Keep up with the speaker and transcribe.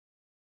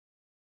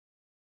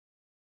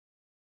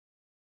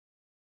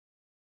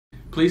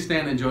Please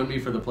stand and join me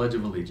for the Pledge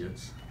of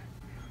Allegiance.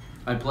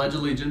 I pledge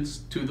allegiance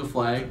to the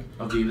flag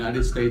of the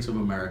United States of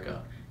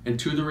America and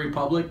to the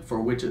republic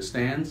for which it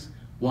stands,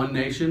 one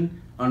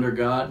nation, under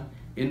God,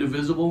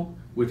 indivisible,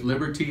 with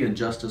liberty and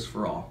justice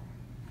for all.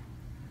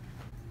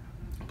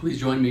 Please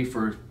join me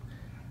for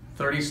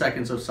 30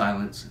 seconds of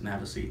silence and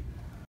have a seat.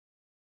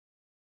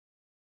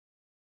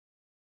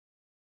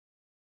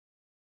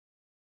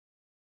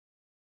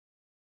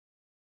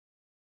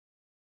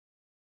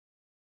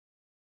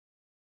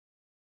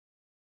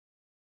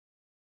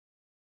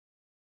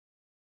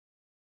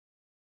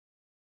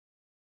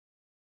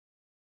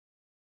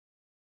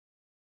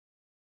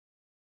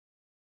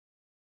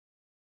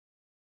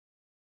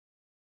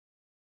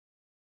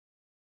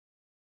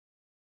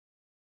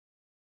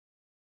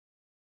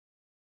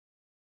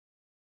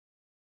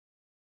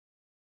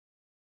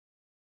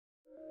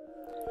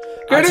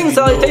 Greetings and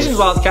salutations,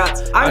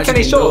 Wildcats. I'm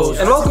Kenny Schultz,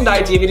 and welcome to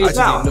iTV News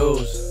Now.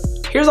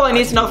 Here's all you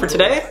need to know for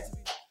today.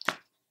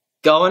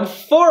 Going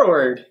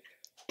forward,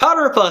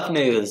 Powder Puff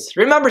news.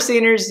 Remember,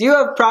 seniors, you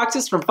have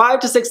practice from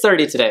 5 to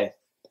 6:30 today.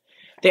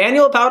 The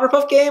annual Powder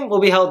Puff game will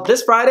be held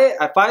this Friday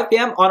at 5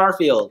 p.m. on our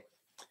field.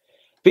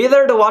 Be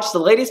there to watch the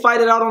ladies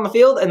fight it out on the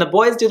field and the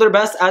boys do their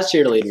best as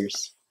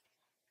cheerleaders.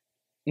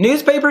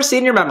 Newspaper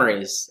Senior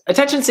Memories.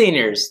 Attention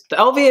seniors, the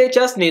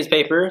LVHS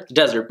newspaper, The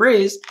Desert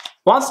Breeze,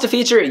 wants to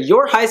feature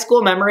your high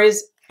school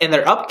memories in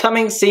their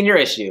upcoming senior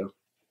issue.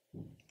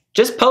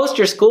 Just post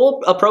your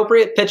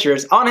school-appropriate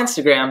pictures on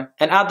Instagram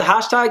and add the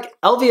hashtag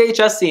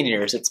LVHS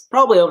Seniors. It's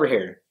probably over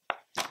here.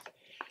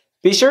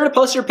 Be sure to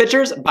post your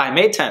pictures by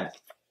May 10th.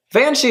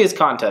 Van Shoes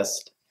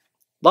Contest.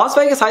 Las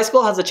Vegas High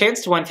School has a chance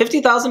to win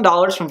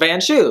 $50,000 from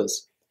Van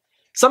Shoes.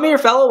 Some of your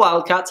fellow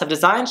Wildcats have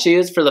designed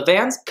shoes for the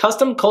Vans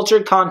Custom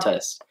Cultured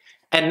Contest,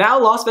 and now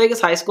Las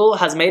Vegas High School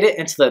has made it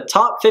into the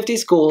top 50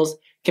 schools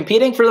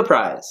competing for the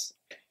prize.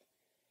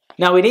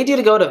 Now we need you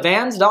to go to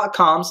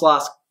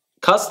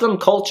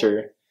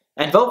vans.com/customculture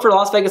and vote for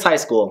Las Vegas High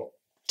School.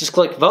 Just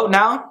click Vote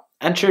Now,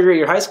 enter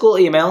your high school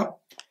email,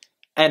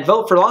 and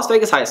vote for Las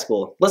Vegas High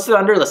School, listed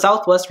under the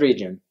Southwest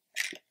region.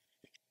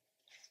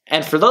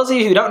 And for those of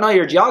you who don't know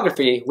your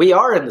geography, we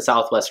are in the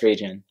Southwest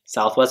region.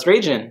 Southwest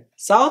region.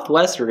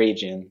 Southwest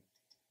region.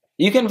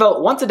 You can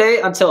vote once a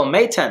day until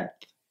May 10th.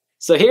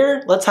 So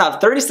here, let's have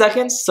 30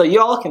 seconds so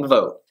you all can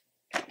vote.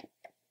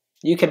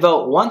 You can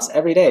vote once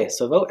every day,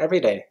 so vote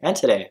every day and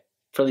today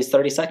for these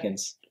 30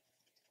 seconds.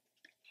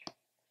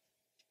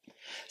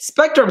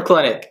 Spectrum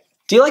Clinic.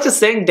 Do you like to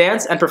sing,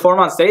 dance, and perform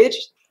on stage?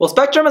 Well,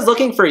 Spectrum is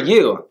looking for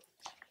you.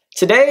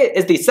 Today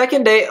is the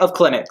second day of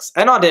clinics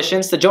and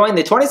auditions to join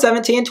the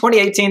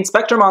 2017-2018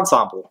 Spectrum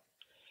Ensemble.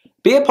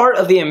 Be a part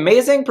of the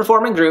amazing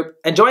performing group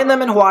and join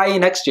them in Hawaii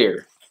next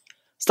year.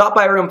 Stop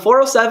by room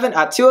 407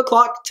 at 2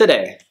 o'clock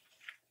today.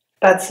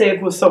 That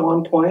save was so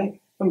on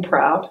point. I'm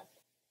proud.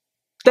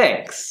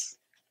 Thanks.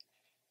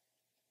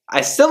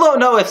 I still don't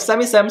know if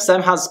Semi Sem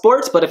Sem has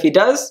sports, but if he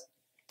does,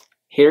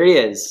 here he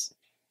is.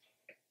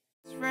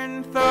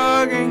 Friend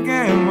thug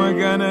again, we're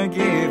gonna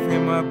give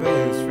him a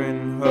best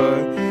friend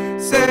hug.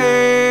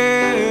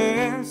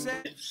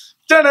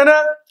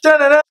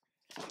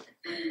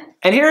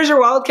 And here's your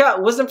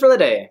Wildcat wisdom for the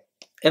day.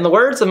 In the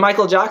words of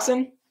Michael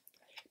Jackson,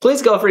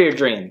 please go for your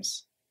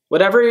dreams.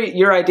 Whatever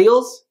your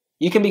ideals,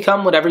 you can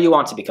become whatever you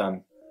want to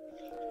become.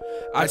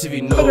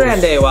 iTV knows. Have a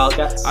grand day,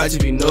 Wildcats.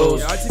 iTV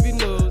knows. iTV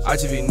knows.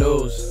 iTV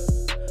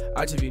knows.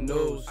 iTV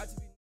knows.